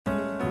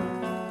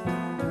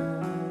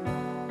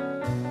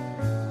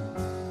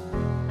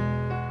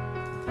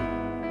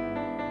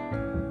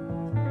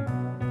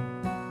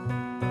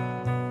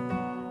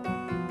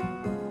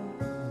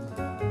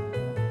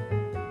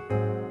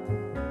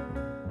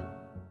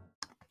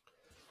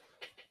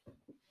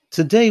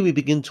Today we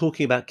begin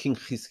talking about King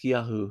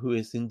Hizkiyahu, who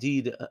is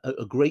indeed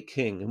a great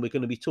king, and we're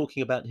going to be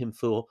talking about him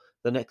for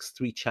the next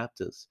three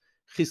chapters.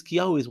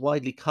 Hizkiyahu is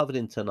widely covered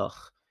in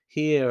Tanakh.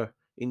 Here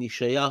in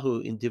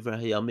Yeshayahu, in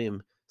Divrei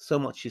Hayamim, so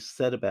much is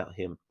said about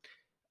him.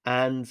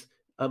 And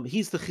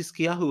he's the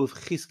Hizkiyahu of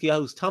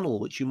Hizkiyahu's tunnel,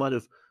 which you might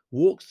have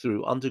walked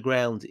through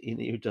underground in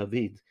Ir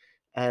David.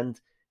 And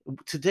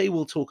today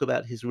we'll talk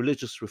about his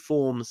religious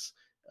reforms,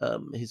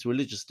 his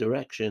religious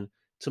direction.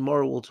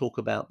 Tomorrow we'll talk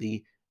about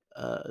the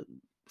uh,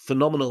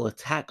 phenomenal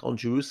attack on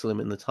Jerusalem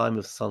in the time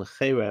of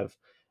Sancheirav.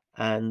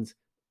 And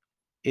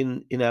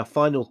in our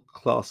final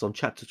class on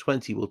chapter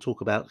 20, we'll talk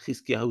about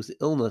Hizkiyahu's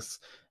illness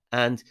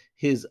and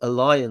his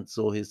alliance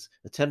or his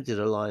attempted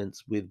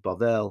alliance with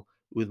Bavel,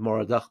 with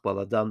Moradach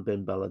Baladan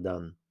ben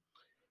Baladan.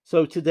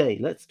 So today,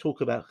 let's talk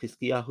about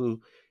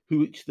Hizkiyahu,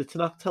 which the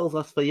Tanakh tells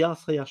us,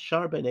 Vayas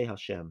hayashar b'nei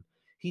Hashem.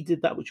 He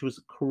did that which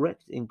was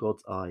correct in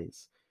God's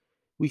eyes.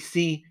 We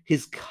see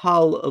his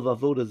kal of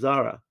Avodah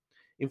Zarah.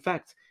 In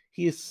fact,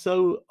 he is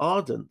so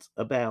ardent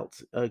about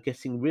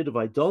getting rid of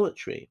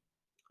idolatry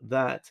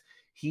that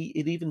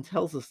it even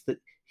tells us that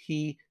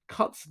he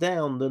cuts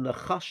down the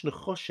Nachash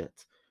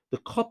Nechoshet, the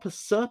copper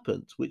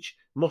serpent, which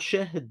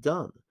Moshe had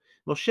done.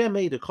 Moshe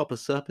made a copper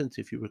serpent,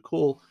 if you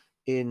recall,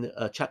 in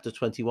chapter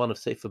 21 of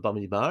Sefer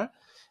Bamidbar,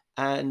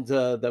 and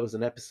there was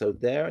an episode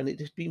there, and it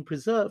had been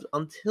preserved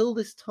until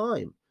this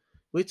time.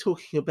 We're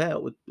talking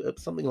about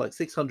something like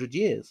 600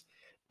 years.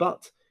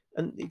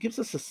 And it gives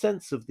us a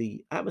sense of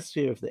the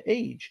atmosphere of the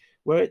age,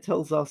 where it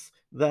tells us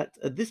that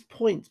at this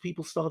point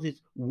people started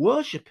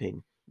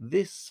worshipping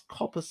this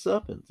copper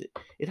serpent.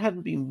 It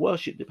hadn't been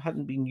worshipped, it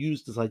hadn't been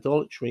used as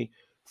idolatry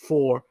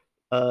for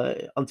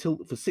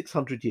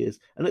 600 years.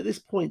 And at this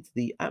point,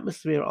 the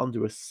atmosphere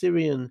under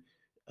Assyrian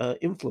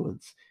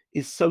influence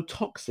is so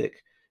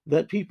toxic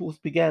that people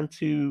began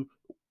to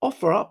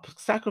offer up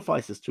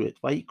sacrifices to it.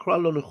 They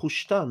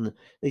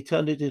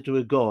turned it into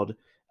a god.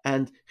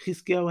 And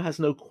Hizkiyahu has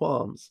no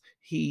qualms.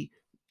 He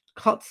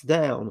cuts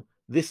down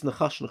this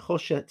Nachash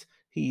Nechoshet,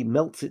 he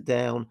melts it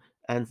down,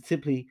 and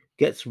simply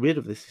gets rid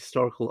of this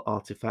historical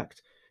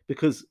artifact.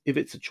 Because if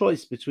it's a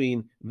choice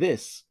between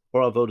this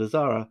or Avodah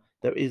Zarah,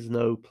 there is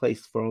no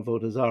place for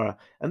Avodah Zarah.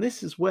 And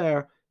this is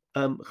where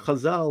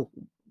Chazal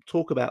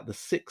talk about the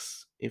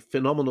six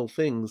phenomenal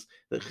things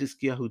that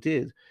Hizkiyahu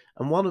did.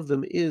 And one of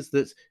them is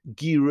that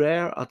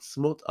Girer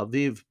Atzmot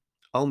Aviv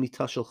Al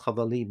Mitashel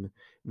Chavalim,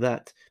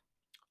 that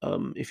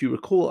if you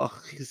recall,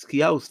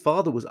 Hizkiyahu's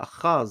father was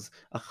Achaz.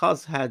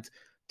 Achaz had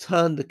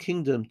turned the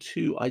kingdom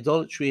to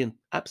idolatry and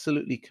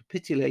absolutely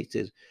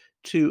capitulated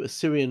to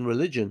Assyrian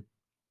religion.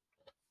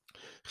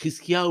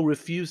 Hizkiyahu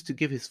refused to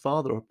give his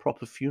father a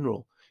proper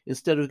funeral.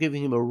 Instead of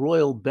giving him a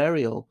royal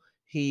burial,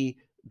 he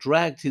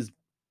dragged his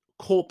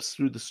corpse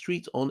through the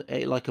street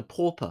like a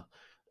pauper,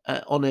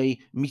 on a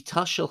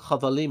mitashel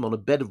chavalim, on a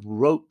bed of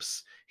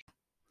ropes.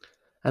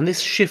 And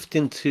this shift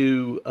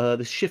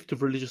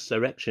of religious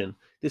direction,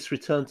 this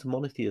return to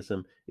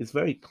monotheism, is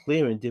very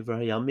clear in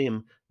Divrei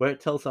Hayamim, where it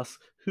tells us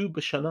who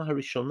b'shana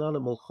harishona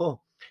lemolcho,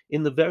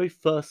 in the very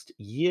first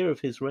year of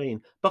his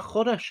reign,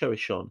 b'chodesh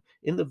harishon,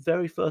 in the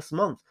very first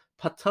month,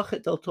 patach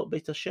et daltot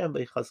beit Hashem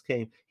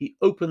v'chazkeim, he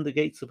opened the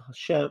gates of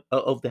Hashem,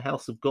 of the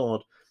house of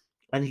God,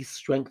 and he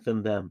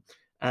strengthened them.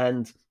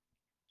 And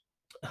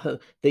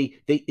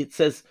it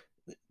says,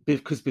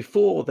 because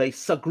before they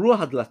sagru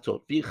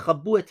hadlatot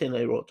v'yichabu et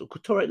enairot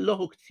u'ketoret lo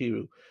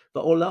hoktiru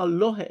va'olah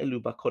lo ha'elu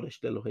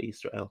b'kodesh le'Elohei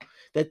Yisrael.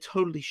 They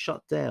totally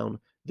shut down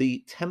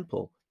the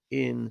temple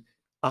in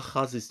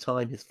Achaz's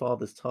time, his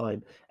father's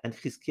time, and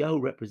Hizkiyahu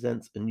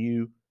represents a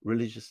new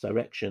religious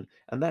direction.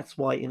 And that's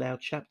why in our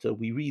chapter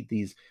we read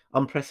these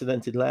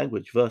unprecedented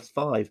language. Verse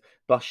 5,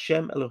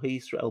 B'Hashem Elohei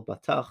Yisrael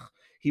batach,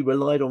 he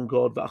relied on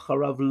God,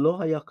 v'acharav lo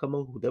haya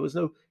kamohu, there was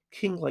no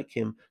king like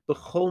him,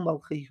 b'chol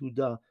malchei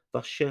Yehuda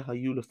v'asher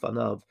hayu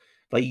lefanav,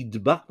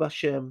 v'yidbak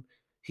b'Hashem,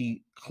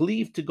 he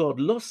cleaved to God,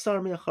 lo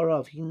sar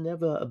me'acharav, he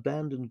never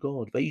abandoned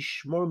God,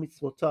 v'yishmor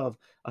mitzvotav,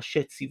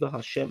 asher tziva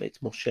Hashem et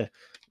Moshe,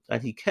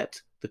 and he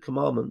kept the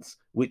commandments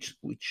which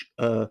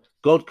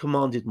God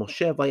commanded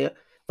Moshe,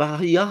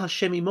 v'haya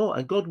Hashem imo,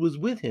 and God was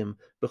with him,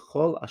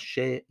 b'chol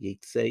asher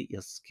yitzei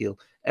yaskil,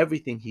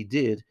 everything he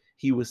did,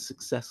 he was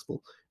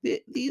successful.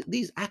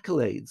 These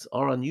accolades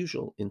are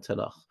unusual in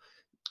Tanakh,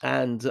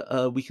 and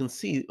we can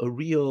see a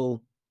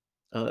real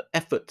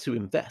effort to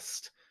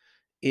invest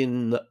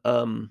in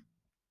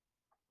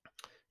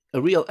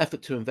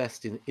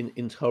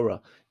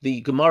Torah.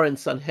 The Gemara in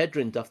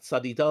Sanhedrin, Daf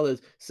Tzadi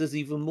Daled, says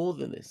even more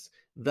than this,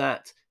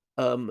 that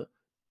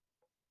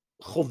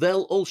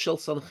Chovel ol shel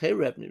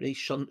Sancherev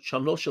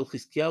shano shel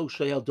Hizkiyahu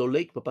sheyal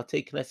dolek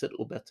b'batei knesset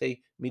or batei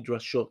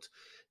midrashot,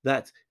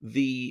 that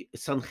the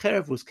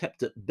Sancherev was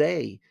kept at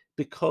bay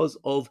because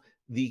of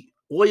the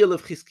oil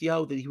of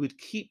Hizkiyahu, that he would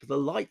keep the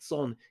lights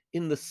on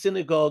in the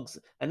synagogues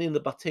and in the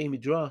batei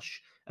midrash.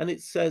 And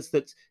it says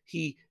that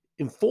he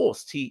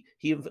enforced, he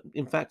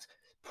in fact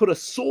put a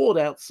sword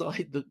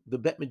outside the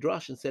Bet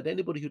Midrash and said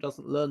anybody who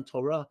doesn't learn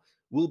Torah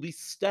will be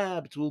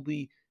stabbed, will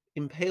be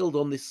impaled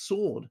on this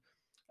sword.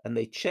 And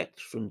they checked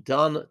from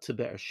Dan to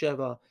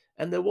Beersheba,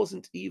 and there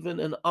wasn't even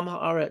an Am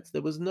Haaretz.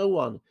 There was no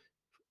one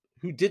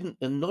who didn't,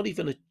 and not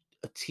even a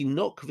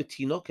tinok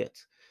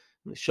v'tinoket.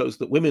 It shows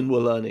that women were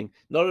learning,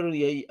 not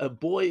only a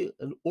boy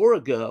or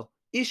a girl,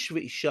 ish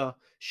v'isha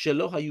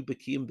shelo hayu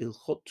b'kiyim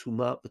b'ilchot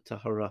tuma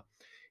v'tahara.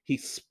 He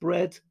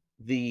spread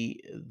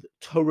the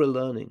Torah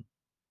learning.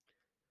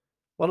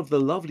 One of the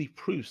lovely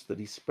proofs that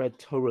he spread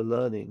Torah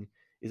learning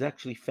is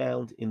actually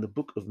found in the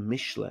book of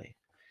Mishlei.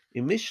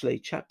 In Mishlei,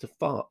 chapter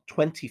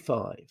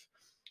 25,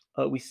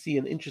 we see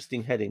an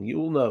interesting heading. You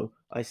all know,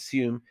 I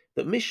assume,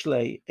 that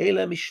Mishlei,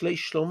 Ele Mishlei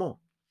Shlomo.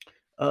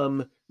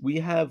 We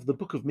have the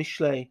book of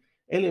Mishlei,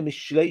 Ele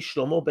Mishlei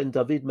Shlomo ben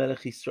David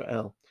Melech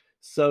Israel.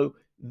 So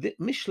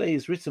Mishlei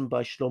is written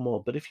by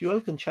Shlomo, but if you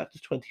open chapter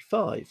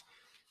 25,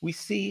 we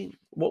see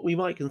what we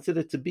might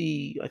consider to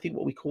be, I think,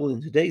 what we call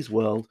in today's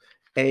world,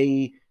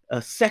 a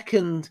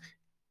second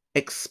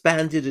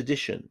expanded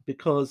edition,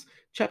 because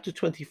chapter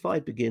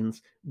 25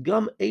 begins,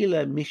 Gam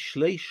Ele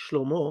Mishlei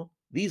Shlomo.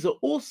 These are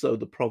also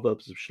the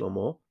Proverbs of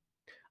Shlomo,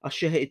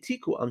 Asher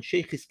Ha'etiku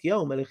Anshe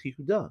Hizkiyahu Melech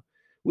Yehuda,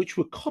 which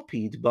were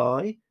copied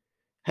by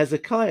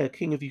Hezekiah,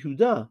 king of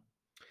Yehuda.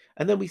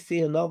 And then we see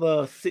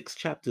another 6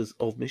 chapters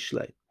of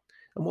Mishlei.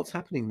 And what's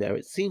happening there?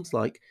 It seems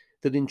like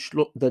that in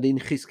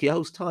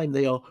Hizkiyahu's time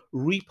they are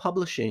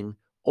republishing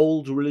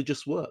old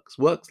religious works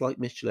like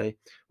Mishlei,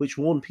 which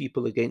warn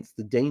people against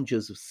the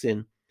dangers of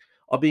sin,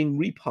 are being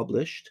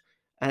republished.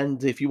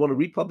 And if you want to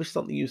republish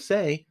something, you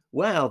say,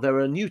 wow, there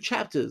are new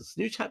chapters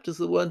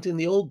that weren't in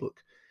the old book.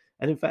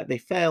 And in fact, they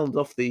found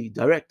off the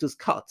director's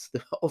cut,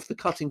 off the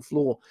cutting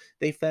floor,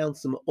 they found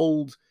some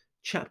old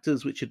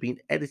chapters which had been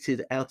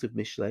edited out of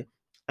Mishlei,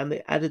 and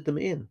they added them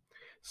in.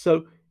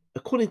 So,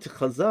 according to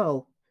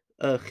Chazal,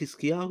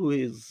 Hizkiyahu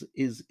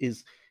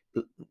is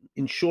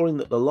ensuring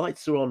that the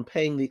lights are on,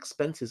 paying the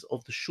expenses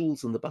of the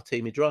shuls and the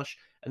batei midrash,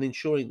 and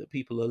ensuring that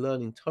people are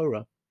learning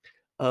Torah.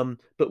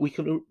 But we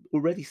can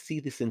already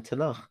see this in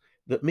Tanakh,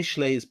 that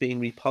Mishlei is being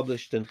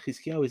republished and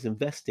Hizkiyahu is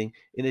investing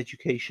in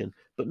education.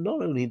 But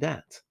not only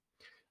that,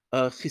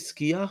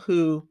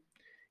 Hizkiyahu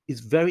is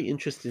very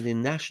interested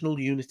in national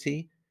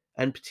unity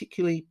and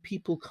particularly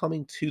people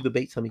coming to the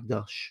Beit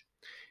HaMikdash.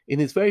 In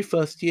his very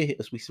first year,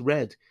 as we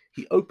read,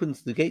 he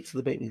opens the gates of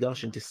the Beit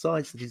HaMikdash and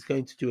decides that he's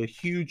going to do a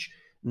huge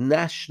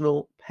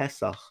national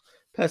Pesach.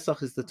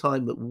 Pesach is the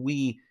time that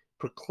we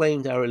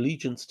proclaimed our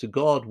allegiance to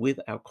God with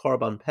our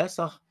Korban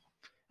Pesach,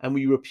 and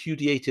we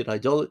repudiated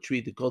idolatry,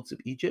 the gods of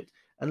Egypt.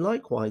 And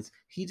likewise,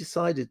 he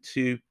decided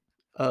to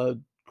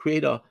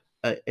create a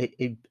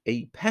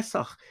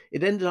Pesach.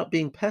 It ended up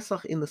being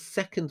Pesach in the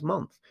 2nd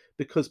month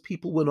because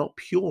people were not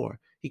pure.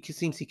 It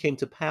seems he came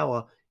to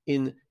power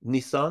in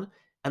Nisan,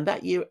 and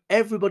that year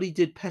everybody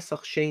did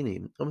Pesach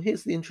Sheni. And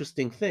here's the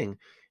interesting thing.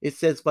 It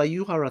says,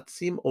 Vayu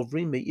haratzim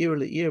ovrim me'ir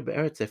le'ir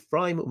be'eretz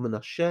Ephraim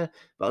u'Menashe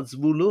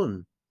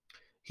v'Zvulun.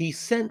 He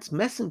sent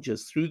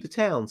messengers through the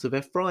towns of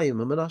Ephraim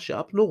and Manasseh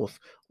up north,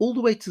 all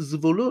the way to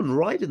Zvulun,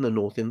 right in the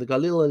north, in the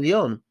Galil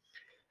Elyon.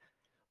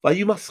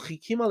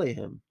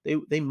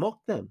 They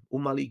mocked them.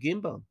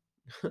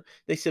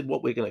 They said,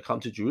 what, we're going to come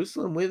to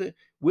Jerusalem?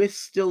 We're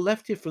still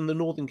left here from the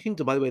northern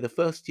kingdom. By the way, the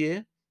first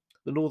year,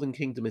 the northern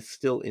kingdom is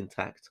still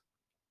intact.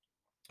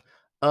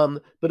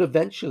 But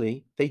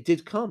eventually they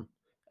did come.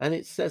 And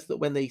it says that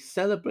when they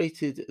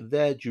celebrated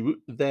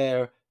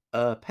their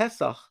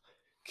Pesach,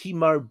 Ki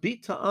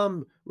marbita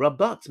am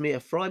rabat me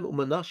Ephraim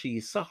u'Manasseh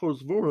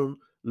Yisachar Zvulun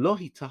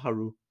lohi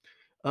taharu.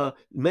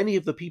 Many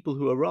of the people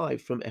who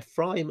arrived from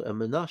Ephraim and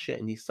Manasseh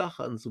and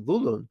Yisachar and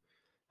Zvulun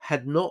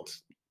had not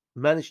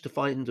managed to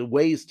find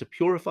ways to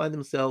purify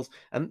themselves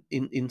and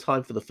in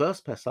time for the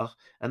first Pesach,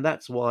 and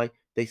that's why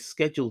they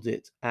scheduled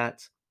it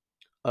at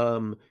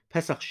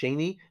Pesach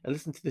Sheni. And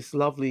listen to this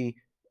lovely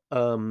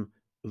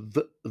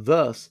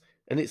verse,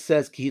 and it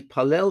says, Ki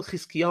palel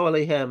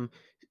Hizkiyahu alehem.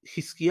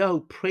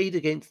 Hizkiyahu prayed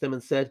against them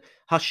and said,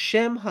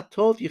 Hashem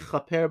hatov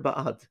yichaper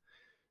ba'ad.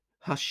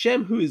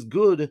 Hashem, who is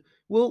good,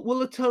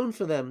 will atone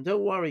for them.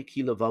 Don't worry,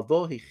 Ki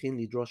levavo hechin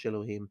lidrosh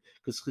Elohim,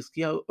 because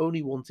Hizkiyahu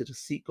only wanted to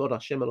seek God,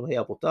 Hashem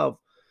Elohei Avotav.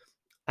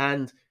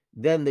 And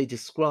then they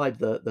describe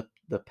the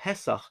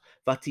Pesach.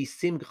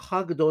 Vatisim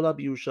chagdola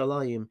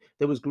b'Yerushalayim.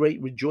 There was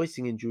great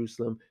rejoicing in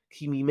Jerusalem.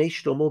 Ki mimei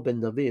Shlomo ben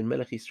David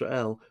Melech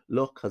Israel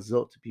lo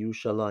kazot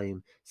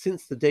b'Yerushalayim.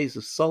 Since the days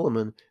of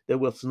Solomon, there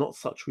was not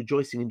such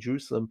rejoicing in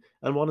Jerusalem,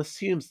 and one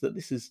assumes that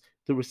this is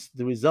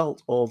the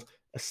result of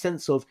a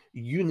sense of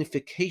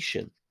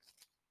unification.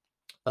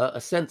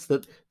 A sense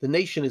that the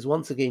nation is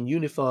once again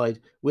unified.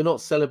 We're not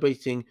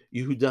celebrating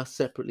Yehuda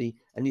separately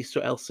and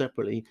Israel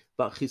separately,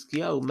 but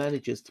Hizkiyahu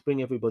manages to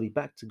bring everybody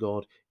back to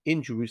God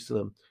in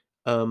Jerusalem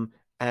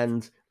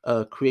and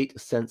create a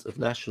sense of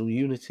national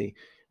unity.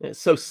 It's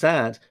so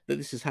sad that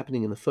this is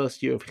happening in the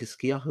first year of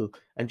Hizkiyahu,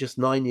 and just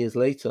 9 years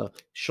later,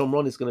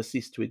 Shomron is going to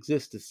cease to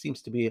exist. It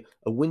seems to be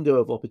a window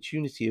of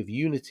opportunity of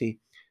unity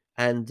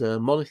and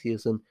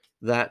monotheism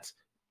that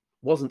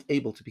wasn't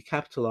able to be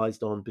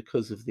capitalized on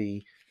because of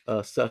the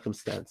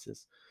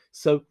circumstances.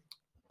 So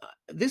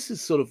this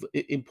is sort of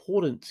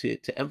important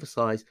to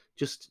emphasize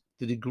just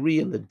the degree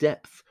and the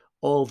depth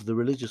of the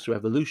religious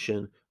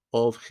revolution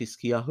of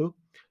Hizkiyahu.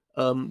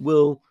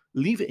 We'll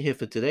leave it here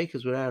for today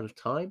because we're out of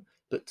time.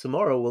 But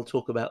tomorrow we'll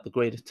talk about the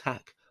great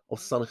attack of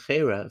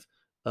Sancheirav,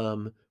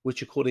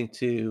 which, according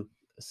to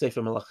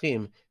Sefer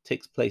Melahim,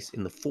 takes place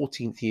in the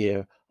 14th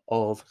year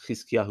of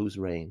Hizkiyahu's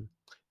reign.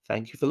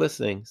 Thank you for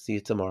listening. See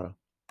you tomorrow.